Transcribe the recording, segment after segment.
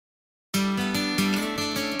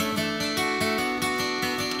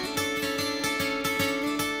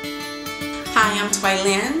announced by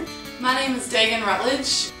Lynn. My name is Dagan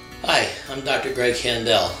Rutledge. Hi, I'm Dr. Greg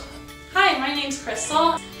Handel. Hi, my name's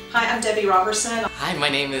Crystal. Hi, I'm Debbie Robertson. Hi, my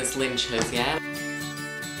name is Lynn Chosian.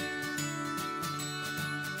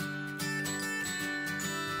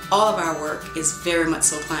 All of our work is very much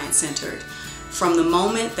so client-centered. From the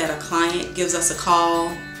moment that a client gives us a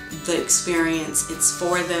call, the experience, it's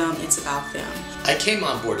for them, it's about them. I came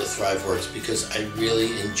on board to Thriveworks because I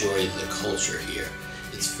really enjoy the culture here.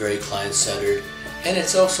 It's very client-centered, and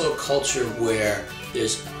it's also a culture where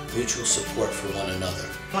there's mutual support for one another.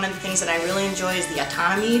 One of the things that I really enjoy is the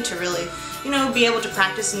autonomy to really, be able to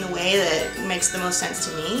practice in the way that makes the most sense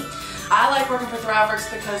to me. I like working for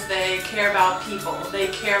Thriveworks because they care about people. They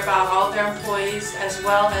care about all of their employees as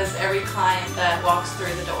well as every client that walks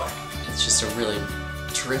through the door. It's just a really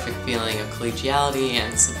terrific feeling of collegiality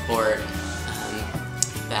and support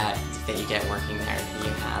that you get working there that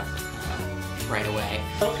you have right away.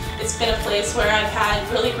 It's been a place where I've had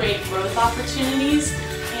really great growth opportunities,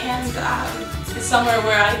 and it's somewhere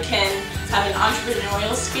where I can have an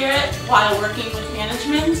entrepreneurial spirit while working with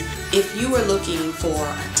management. If you are looking for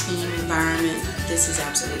a team environment, this is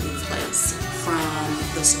absolutely the place. From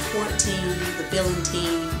the support team, the billing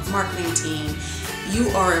team, marketing team, you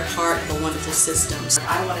are a part of a wonderful system.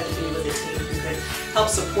 I wanted to be with a team who could help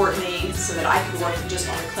support me so that I could work just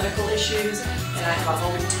on the clinical issues, and I have a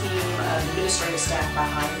whole team of administrative staff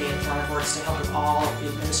behind me at Thriveworks to help with all the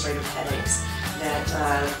administrative headaches that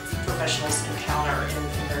professionals encounter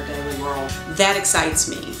in their daily world. That excites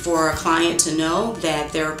me, for a client to know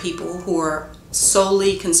that there are people who are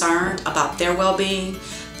solely concerned about their well-being.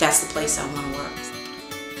 That's the place I want to work.